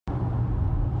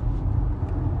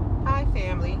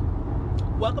family.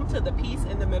 Welcome to the Peace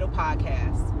in the Middle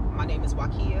podcast. My name is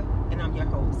Wakia, and I'm your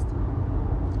host.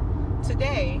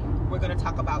 Today, we're going to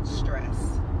talk about stress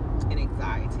and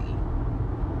anxiety.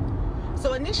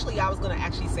 So initially, I was going to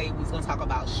actually say we was going to talk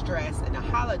about stress in the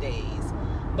holidays,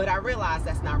 but I realized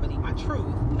that's not really my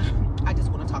truth. I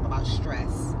just want to talk about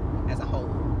stress as a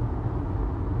whole.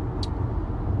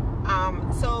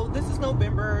 So this is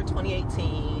November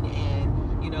 2018, and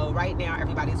right now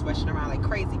everybody's rushing around like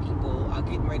crazy people,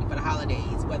 getting ready for the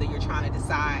holidays. Whether you're trying to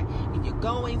decide if you're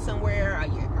going somewhere, or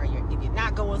if you're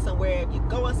not going somewhere, if you're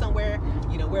going somewhere,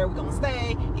 where are we gonna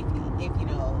stay?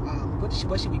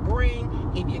 What should we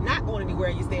bring? If you're not going anywhere,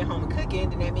 you're staying home and cooking,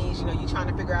 then that means you're trying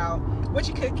to figure out what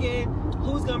you're cooking,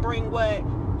 who's gonna bring what.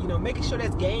 Making sure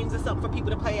there's games or something for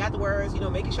people to play afterwards,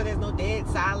 making sure there's no dead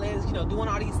silence, doing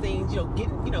all these things,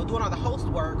 doing all the host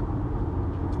work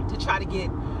to try to get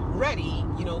ready,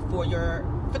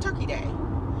 for Turkey Day.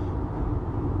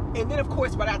 And then, of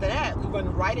course, right after that, we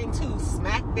run right into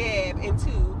smack dab into,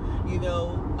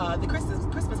 the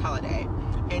Christmas holiday.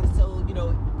 And so,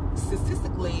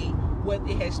 statistically, what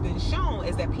it has been shown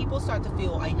is that people start to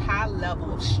feel a high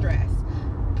level of stress,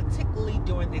 particularly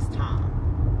during this time.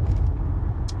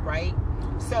 Right?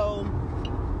 So,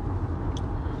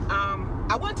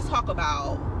 I want to talk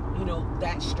about,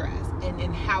 that stress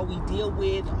and how we deal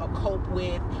with or cope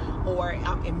with, or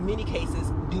in many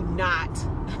cases, do not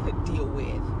deal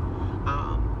with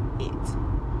it,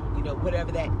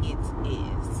 whatever that it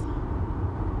is.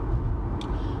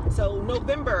 So,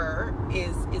 November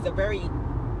is a very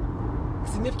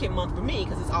significant month for me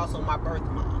because it's also my birth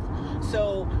month.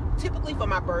 So typically for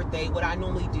my birthday, what I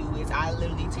normally do is I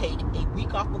literally take a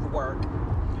week off of work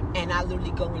and I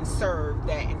literally go and serve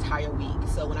that entire week.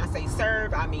 So when I say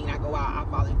serve, I mean I go out, I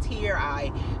volunteer,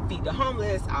 I feed the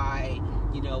homeless, I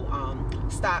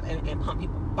stop and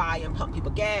pump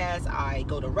people gas. I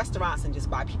go to restaurants and just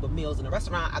buy people meals in the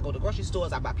restaurant. I go to grocery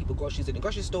stores, I buy people groceries in the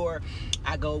grocery store.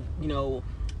 I go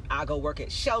work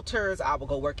at shelters. I will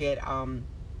go work at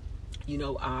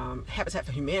Habitat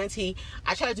for Humanity.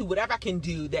 I try to do whatever I can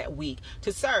do that week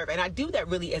to serve, and I do that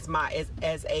really as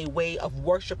a way of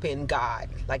worshiping God.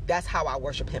 Like, that's how I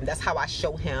worship Him. That's how I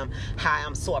show Him how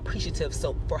I'm so appreciative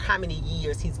for how many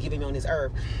years He's given me on this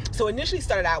earth. So initially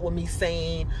started out with me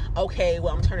saying, okay,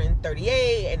 well, I'm turning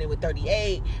 38, and then with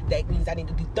 38, that means I need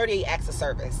to do 38 acts of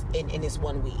service in this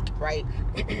 1 week, right?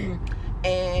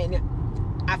 And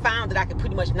I found that I could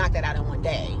pretty much knock that out in one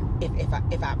day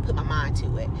if I put my mind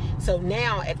to it. So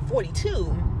now at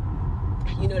 42,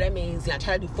 that means I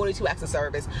try to do 42 acts of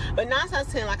service. But 9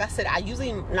 times 10, like I said, I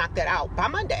usually knock that out by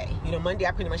Monday. Monday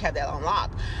I pretty much have that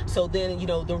unlocked. So then,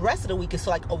 the rest of the week is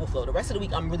like overflow. The rest of the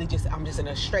week I'm just in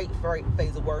a straight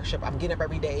phase of worship. I'm getting up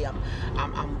every day.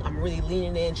 I'm really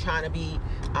leaning in, trying to be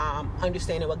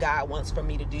understanding what God wants for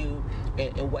me to do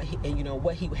and what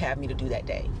He would have me to do that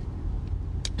day.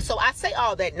 So I say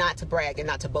all that not to brag and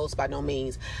not to boast by no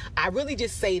means. I really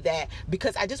just say that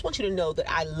because I just want you to know that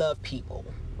I love people,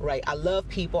 right? I love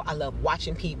people. I love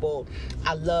watching people.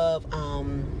 I love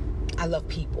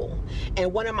people.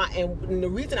 And the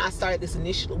reason I started this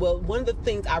initially, one of the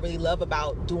things I really love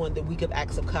about doing the week of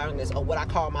acts of kindness, or what I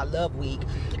call my love week,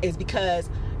 is because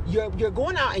you're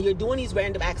going out and you're doing these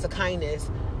random acts of kindness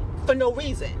for no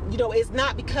reason. It's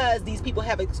not because these people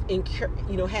have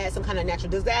had some kind of natural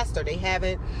disaster. They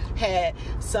haven't had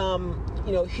some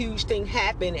huge thing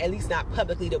happen, at least not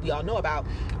publicly that we all know about,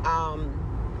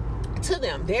 to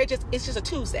them. It's just a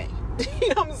Tuesday.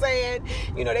 You know what I'm saying?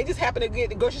 They just happen to get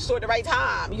the grocery store at the right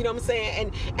time. You know what I'm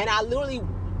saying? And I literally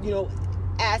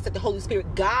ask that the Holy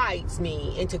Spirit guides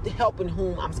me into helping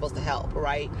whom I'm supposed to help,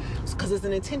 right? Because it's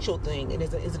an intentional thing, and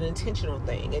it's an intentional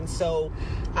thing. And so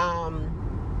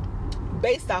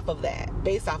based off of that,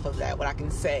 what I can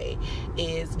say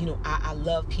is, I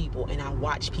love people and I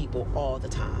watch people all the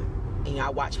time.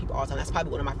 I watch people all the time. That's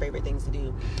probably one of my favorite things to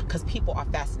do, because people are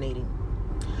fascinating.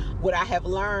 What I have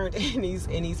learned in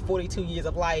these 42 years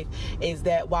of life is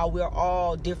that while we're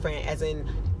all different, as in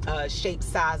shapes,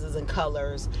 sizes, and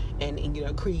colors,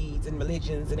 and creeds and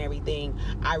religions and everything,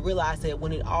 I realize that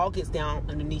when it all gets down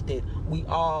underneath it, we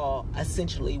all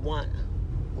essentially want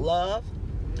love.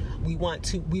 We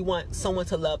want someone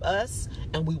to love us,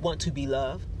 and we want to be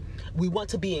loved. We want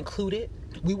to be included.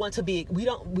 We want to be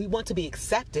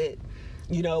accepted.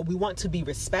 We want to be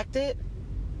respected.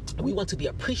 We want to be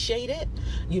appreciated.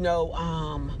 We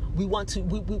want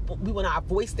our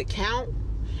voice to count,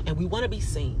 and we want to be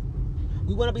seen.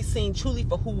 We want to be seen truly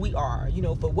for who we are,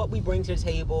 for what we bring to the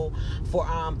table, for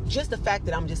just the fact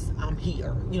that I'm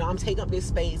here. I'm taking up this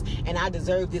space, and I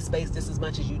deserve this space just as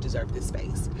much as you deserve this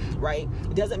space, right?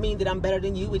 It doesn't mean that I'm better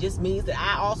than you. It just means that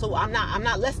I'm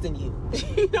not less than you,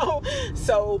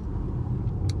 So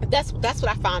that's what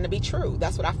I find to be true.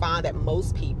 That's what I find that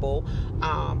most people,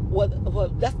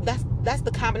 that's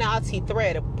the commonality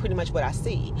thread of pretty much what I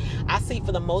see. I see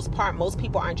for the most part, most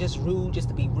people aren't just rude just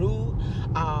to be rude.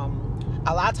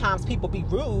 A lot of times people be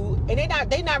rude and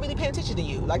they're not really paying attention to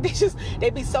you. Like they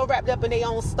be so wrapped up in their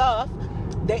own stuff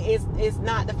that it's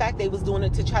not the fact they was doing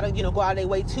it to try to, go out of their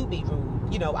way to be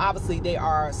rude. Obviously there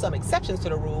are some exceptions to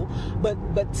the rule,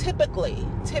 but typically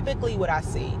what I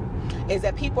see is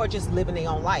that people are just living their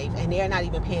own life and they're not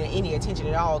even paying any attention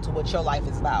at all to what your life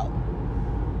is about.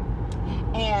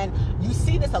 And you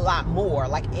see this a lot more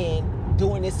like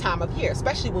during this time of year,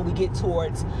 especially when we get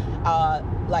towards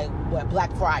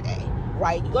Black Friday,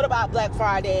 right? You go to buy Black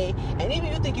Friday, and even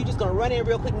if you think you're just gonna run in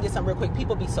real quick and get something real quick,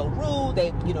 people be so rude.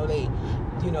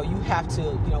 You have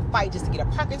to fight just to get a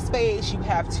parking space. You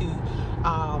have to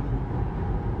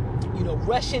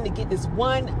rush in to get this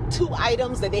 1-2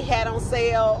 items that they had on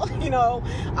sale,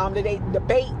 the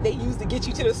bait they use to get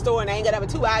you to the store, and they ain't gonna have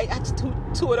two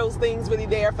of those things really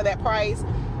there for that price.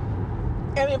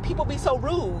 And then people be so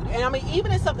rude. And I mean,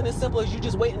 even in something as simple as you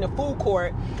just wait in the food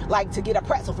court, like to get a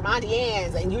pretzel from Auntie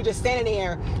Anne's, and you're just standing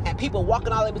there and people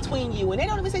walking all in between you, and they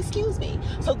don't even say excuse me.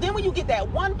 So then when you get that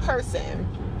one person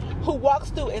who walks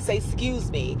through and say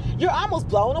excuse me, you're almost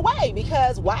blown away,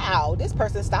 because wow, this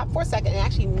person stopped for a second and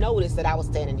actually noticed that I was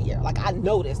standing here. Like, I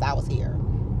noticed I was here.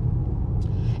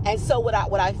 And so what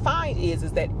I find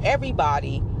is that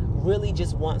everybody really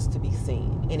just wants to be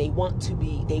seen, and they want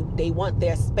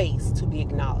their space to be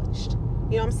acknowledged. You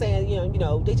know what I'm saying?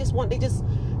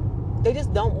 They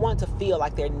just don't want to feel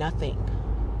like they're nothing,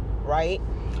 right?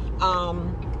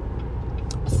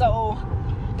 So,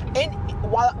 and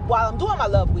while I'm doing my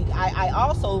love week, I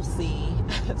also see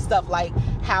stuff like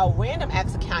how random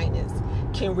acts of kindness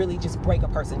can really just break a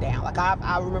person down. Like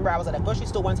I remember I was at a grocery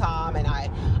store one time, and I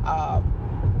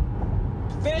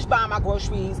finished buying my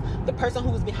groceries. The person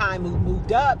who was behind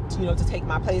moved up, to take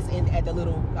my place at the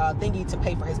little thingy to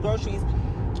pay for his groceries.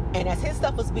 And as his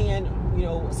stuff was being,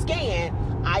 scanned,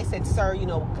 I said, "Sir,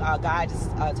 God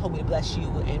just told me to bless you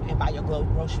and buy your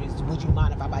groceries. Would you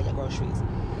mind if I buy your groceries?"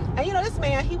 And this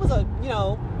man, he was a,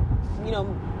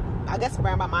 I guess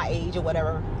around about my age or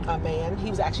whatever, man. He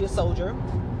was actually a soldier.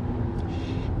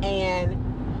 And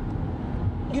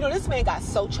this man got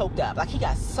so choked up. Like, he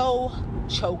got so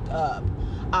choked up,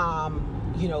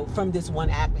 from this one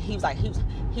act. He was like,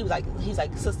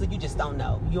 "Sister, you just don't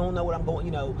know. You don't know what I'm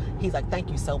going." He's like, "Thank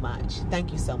you so much.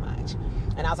 Thank you so much."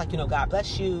 And I was like, "God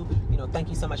bless you. Thank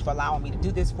you so much for allowing me to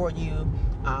do this for you."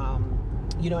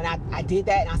 And I did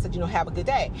that, and I said, "Have a good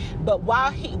day." But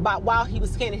while he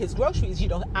was scanning his groceries,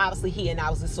 obviously he and I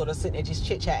was just sort of sitting there just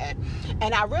chit-chatting.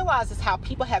 And I realized it's how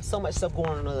people have so much stuff going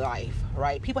on in their life,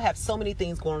 right? People have so many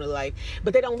things going on in their life,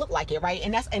 but they don't look like it, right?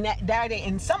 And that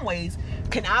in some ways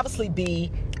can obviously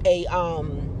be a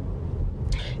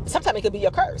sometimes it could be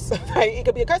a curse, right? It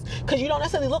could be a curse because you don't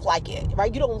necessarily look like it,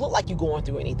 right? You don't look like you're going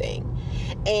through anything.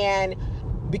 And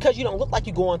because you don't look like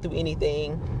you're going through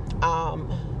anything,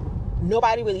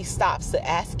 nobody really stops to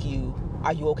ask you,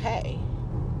 "Are you okay?"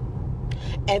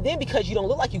 And then because you don't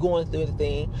look like you're going through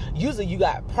anything, usually you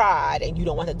got pride and you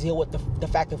don't want to deal with the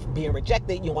fact of being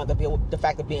rejected. You don't want to deal with the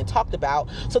fact of being talked about.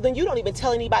 So then you don't even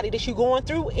tell anybody that you're going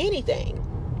through anything.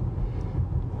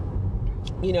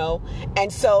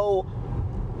 And so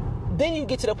then you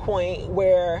get to the point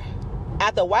where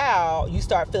after a while, you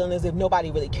start feeling as if nobody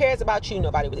really cares about you.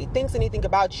 Nobody really thinks anything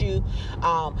about you.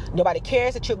 Nobody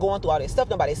cares that you're going through all this stuff.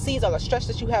 Nobody sees all the stress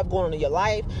that you have going on in your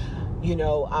life.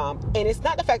 And it's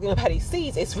not the fact that nobody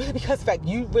sees. It's really because of the fact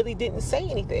you really didn't say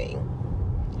anything.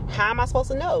 How am I supposed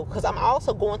to know? Because I'm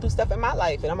also going through stuff in my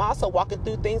life, and I'm also walking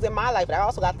through things in my life, and I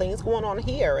also got things going on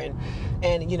here. And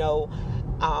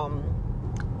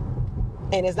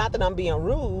it's not that I'm being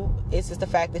rude. It's just the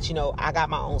fact that, I got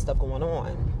my own stuff going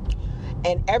on.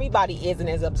 And everybody isn't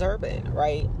as observant,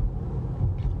 right?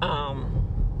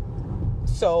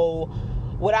 So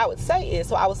what I would say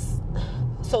is,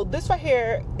 so this right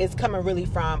here is coming really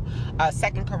from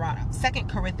 2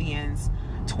 Corinthians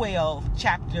 12,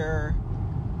 chapter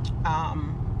 2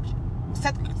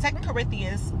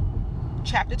 Corinthians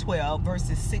chapter 12,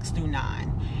 verses 6 through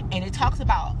 9. And it talks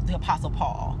about the Apostle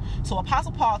Paul. So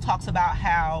Apostle Paul talks about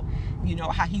how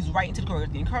he's writing to the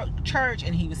Corinthian church,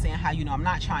 and he was saying how, I'm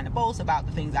not trying to boast about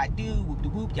the things I do, whoop de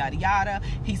whoop, yada yada.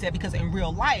 He said, because in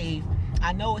real life,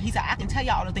 I know, he said, I can tell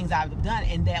you all the things I've done,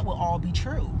 and that will all be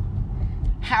true.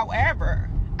 However,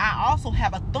 I also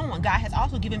have a thorn. God has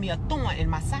also given me a thorn in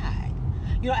my side.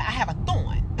 You know, I have a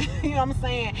thorn. You know what I'm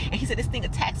saying? And he said, this thing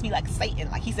attacks me like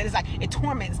Satan. Like he said, it's like, it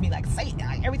torments me like Satan.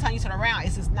 Like every time you turn around,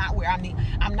 it's just not where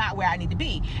I'm not where I need to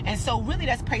be. And so really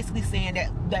that's basically saying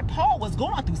that Paul was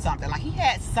going through something. Like he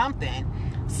had something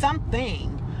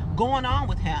going on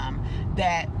with him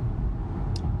that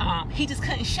he just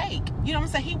couldn't shake. You know what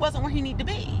I'm saying? He wasn't where he needed to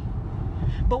be.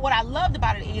 But what I loved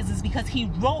about it is because he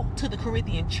wrote to the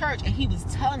Corinthian church and he was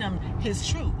telling them his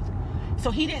truth. So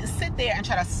he didn't sit there and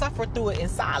try to suffer through it in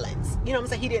silence. You know what I'm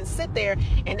saying? He didn't sit there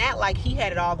and act like he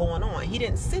had it all going on. He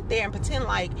didn't sit there and pretend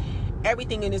like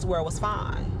everything in this world was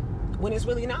fine when it's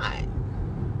really not.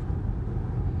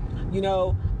 You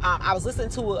know, I was listening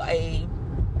to a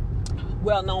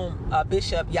well-known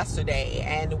bishop yesterday,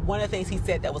 and one of the things he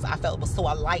said that I felt was so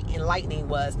enlightening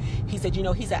was, he said,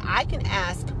 I can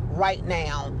ask right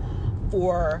now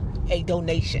for a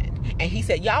donation. And he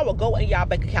said, y'all will go in y'all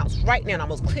bank accounts right now and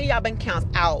almost clear y'all bank accounts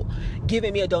out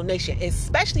giving me a donation,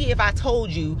 especially if I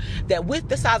told you that with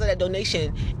the size of that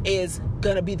donation is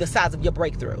going to be the size of your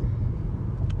breakthrough.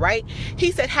 Right?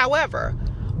 He said, however,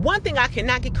 one thing I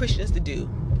cannot get Christians to do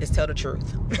is tell the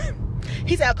truth.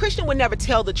 He said, a Christian would never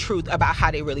tell the truth about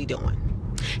how they really doing.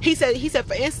 He said,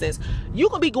 for instance, you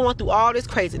can be going through all this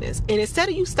craziness, and instead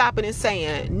of you stopping and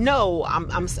saying, no,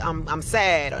 I'm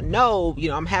sad, or no,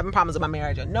 I'm having problems with my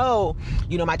marriage, or no,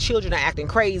 my children are acting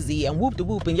crazy, and whoop de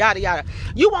whoop, and yada yada,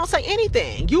 you won't say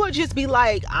anything. You would just be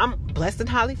like, I'm blessed and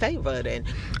highly favored, and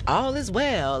all is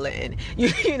well, and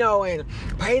and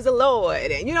praise the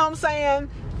Lord, and you know what I'm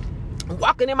saying,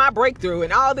 walking in my breakthrough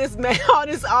and all this, man,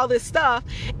 all this stuff.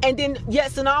 And then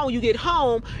yes and all, when you get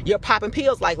home, you're popping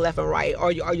pills like left and right,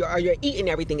 or you're eating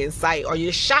everything in sight, or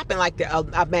you're shopping like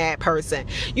a mad person.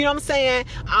 You know what I'm saying?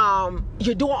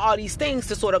 You're doing all these things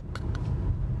to sort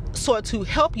to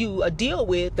help you deal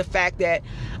with the fact that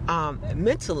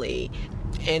mentally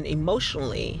and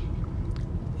emotionally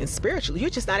and spiritually, you're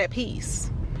just not at peace.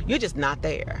 You're just not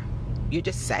there. You're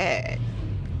just sad.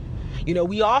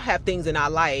 We all have things in our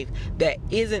life that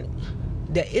isn't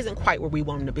quite where we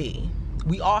want them to be.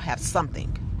 We all have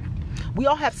something. We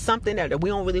all have something that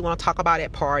we don't really want to talk about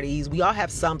at parties. We all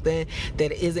have something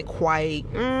that isn't quite,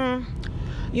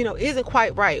 isn't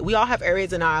quite right. We all have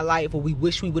areas in our life where we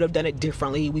wish we would have done it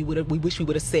differently. We wish we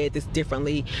would have said this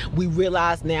differently. We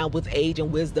realize now with age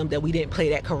and wisdom that we didn't play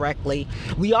that correctly.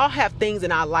 We all have things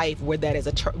in our life where that is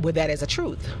a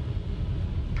truth.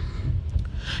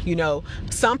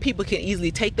 Some people can easily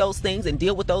take those things and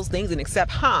deal with those things and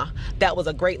accept, that was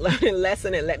a great learning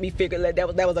lesson, and let me figure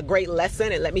that was a great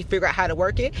lesson, and let me figure out how to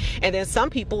work it. And then some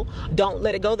people don't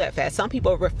let it go that fast. Some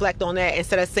people reflect on that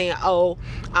instead of saying,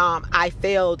 I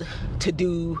failed to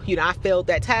do, I failed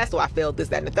that task, or I failed this,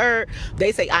 that, and the third.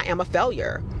 They say, I am a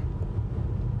failure.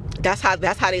 That's how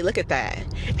they look at that.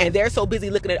 And they're so busy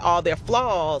looking at all their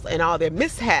flaws and all their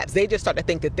mishaps, they just start to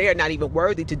think that they're not even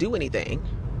worthy to do anything.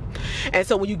 And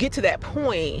so when you get to that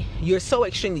point, you're so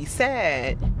extremely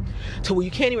sad to where you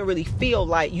can't even really feel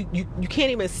like you can't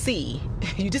even see.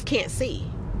 You just can't see.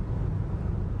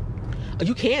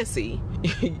 You can see.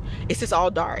 It's just all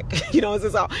dark. It's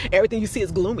just all, everything you see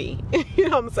is gloomy. You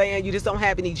know what I'm saying? You just don't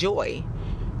have any joy.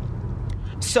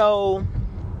 So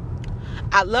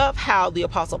I love how the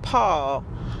Apostle Paul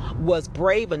was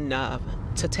brave enough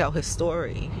to tell his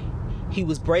story. He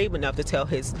was brave enough to tell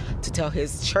his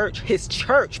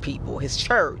church people,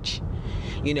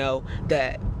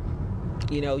 that,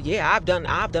 I've done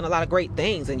a lot of great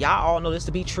things, and y'all all know this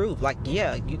to be true. Like,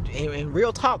 in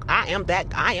real talk, I am that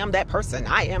person.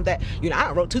 I am that,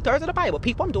 I wrote 2/3 of the Bible.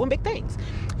 People, I'm doing big things.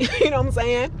 You know what I'm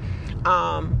saying?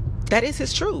 That is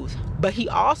his truth. But he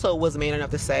also was man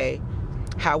enough to say,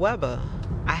 however,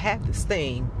 I have this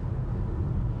thing,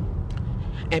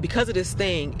 and because of this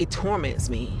thing, it torments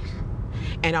me.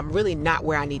 And I'm really not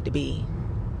where I need to be.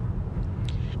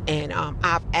 And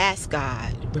I've asked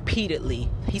God repeatedly.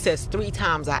 He says 3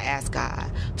 times I asked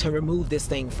God to remove this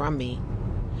thing from me.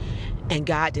 And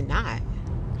God did not.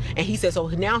 And he says, so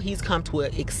now he's come to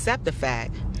accept the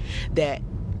fact that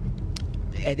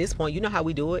at this point, you know how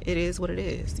we do it. It is what it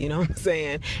is. You know what I'm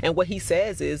saying? And what he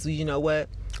says is, you know what?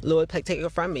 Lord, take it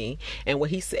from me. And what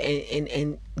he said,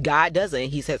 and God doesn't.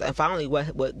 He says, and finally,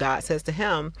 what God says to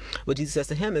him, what Jesus says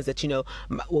to him is that,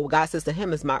 what God says to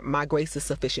him is, my grace is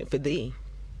sufficient for thee.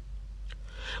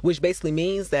 Which basically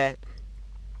means that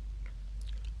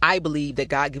I believe that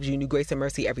God gives you new grace and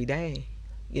mercy every day.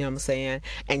 You know what I'm saying?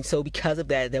 And so because of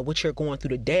that what you're going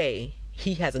through today,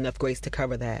 he has enough grace to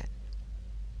cover that.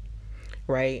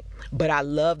 Right? But I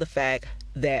love the fact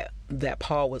that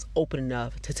Paul was open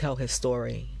enough to tell his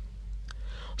story.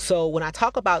 So when I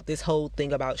talk about this whole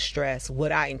thing about stress,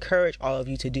 what I encourage all of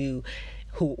you to do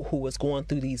who is going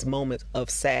through these moments of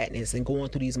sadness and going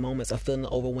through these moments of feeling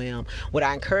overwhelmed, what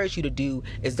I encourage you to do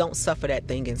is don't suffer that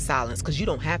thing in silence, because you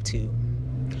don't have to.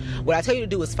 What I tell you to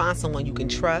do is find someone you can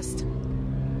trust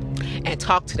and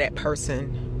talk to that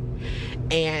person.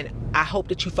 And I hope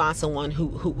that you find someone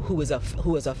who is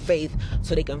of faith,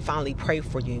 so they can finally pray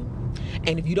for you.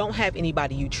 And if you don't have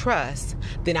anybody you trust,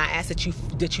 then I ask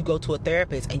that you go to a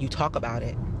therapist and you talk about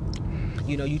it.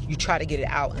 You try to get it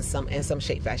out in some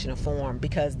shape, fashion, or form,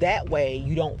 because that way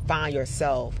you don't find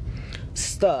yourself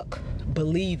stuck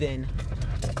believing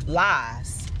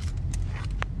lies.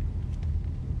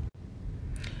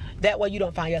 That way you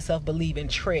don't find yourself believing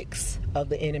tricks of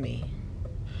the enemy.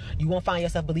 You won't find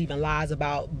yourself believing lies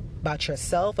about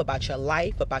yourself, about your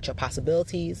life, about your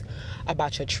possibilities,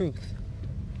 about your truth.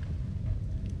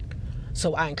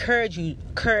 So I encourage you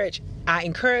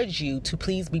to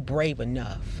please be brave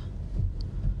enough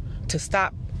to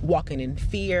stop walking in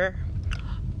fear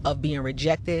of being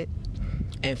rejected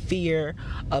and fear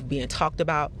of being talked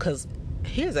about, because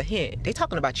here's a hint, they're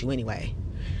talking about you anyway.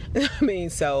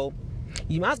 So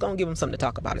you might as well give them something to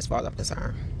talk about, as far as I'm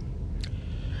concerned.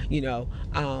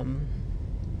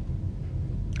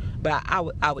 But I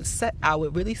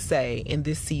would really say, in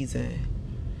this season,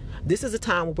 this is a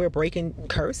time where we're breaking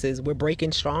curses, we're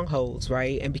breaking strongholds,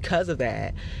 right? And because of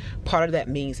that, part of that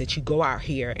means that you go out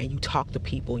here and you talk to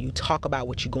people, you talk about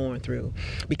what you're going through,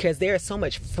 because there is so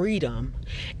much freedom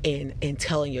in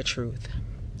telling your truth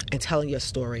and telling your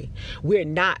story. We're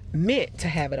not meant to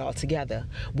have it all together.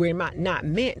 We're not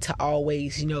meant to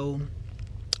always, feel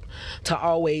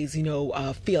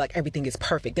like everything is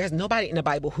perfect. There's nobody in the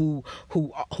Bible who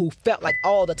felt like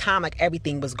all the time like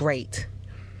everything was great.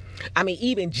 I mean,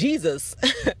 even Jesus,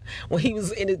 when he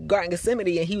was in the Garden of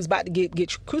Gethsemane and he was about to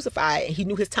get crucified and he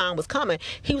knew his time was coming,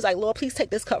 he was like, Lord, please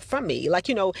take this cup from me. And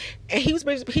he's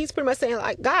pretty much saying,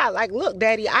 like, God, like, look,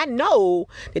 Daddy, I know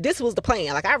that this was the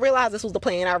plan. Like, I realized this was the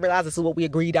plan. I realized this is what we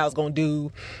agreed I was going to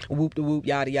do. Whoop de whoop,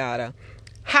 yada, yada.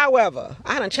 However,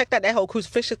 I done checked out that whole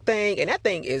crucifixion thing, and that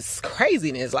thing is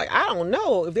craziness. Like, I don't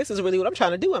know if this is really what I'm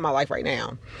trying to do in my life right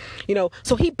now.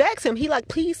 So he begs him. He like,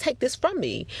 please take this from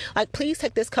me. Like, please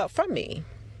take this cup from me.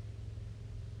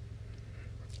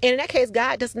 And in that case,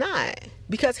 God does not.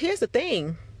 Because here's the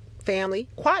thing, family,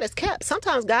 quiet is kept.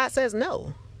 Sometimes God says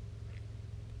no.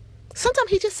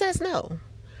 Sometimes he just says no.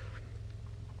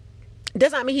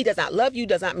 Does not mean he does not love you.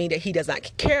 Does not mean that he does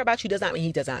not care about you. Does not mean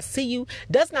he does not see you.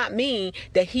 Does not mean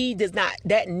that he does not,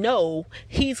 that no,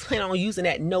 he's planning on using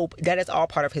that no. That is all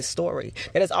part of his story.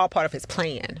 That is all part of his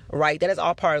plan, right? That is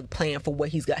all part of the plan for what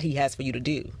he has for you to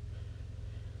do.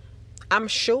 I'm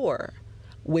sure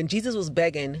when Jesus was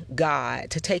begging God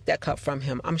to take that cup from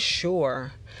him, I'm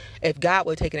sure if God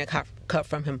would have taken that cup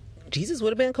from him, Jesus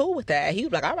would have been cool with that. He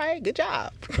was like, all right, good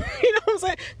job. You know what I'm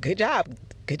saying? Good job.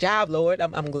 Good job, Lord.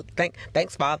 I'm good.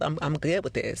 Thanks, Father. I'm good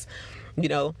with this.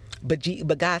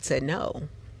 But God said no.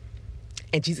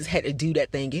 And Jesus had to do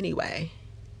that thing anyway.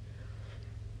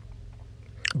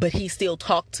 But he still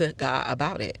talked to God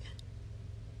about it.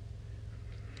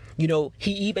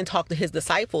 He even talked to his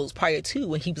disciples prior to,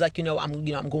 when he was like,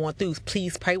 I'm going through,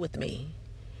 please pray with me.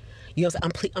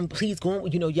 I'm please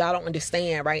going, y'all don't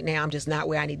understand right now. I'm just not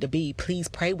where I need to be. Please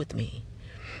pray with me.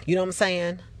 You know what I'm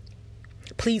saying?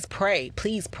 Please pray.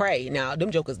 Please pray. Now,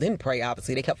 them jokers didn't pray,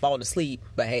 obviously. They kept falling asleep.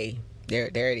 But hey, there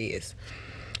it is.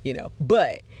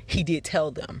 But he did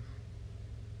tell them.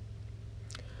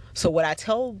 So what I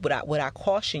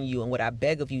caution you and what I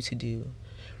beg of you to do,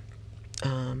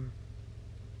 I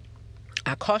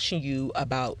caution you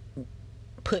about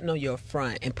putting on your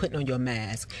front and putting on your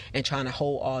mask and trying to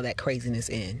hold all that craziness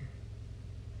in.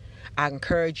 I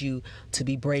encourage you to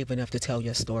be brave enough to tell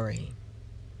your story.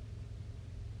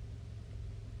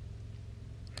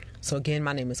 So again,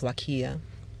 my name is Wakia,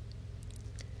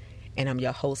 and I'm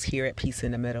your host here at Peace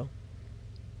in the Middle.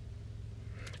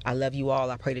 I love you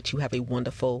all. I pray that you have a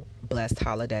wonderful, blessed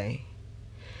holiday.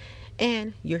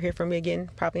 And you'll hear from me again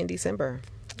probably in December.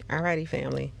 Alrighty,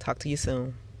 family. Talk to you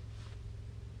soon.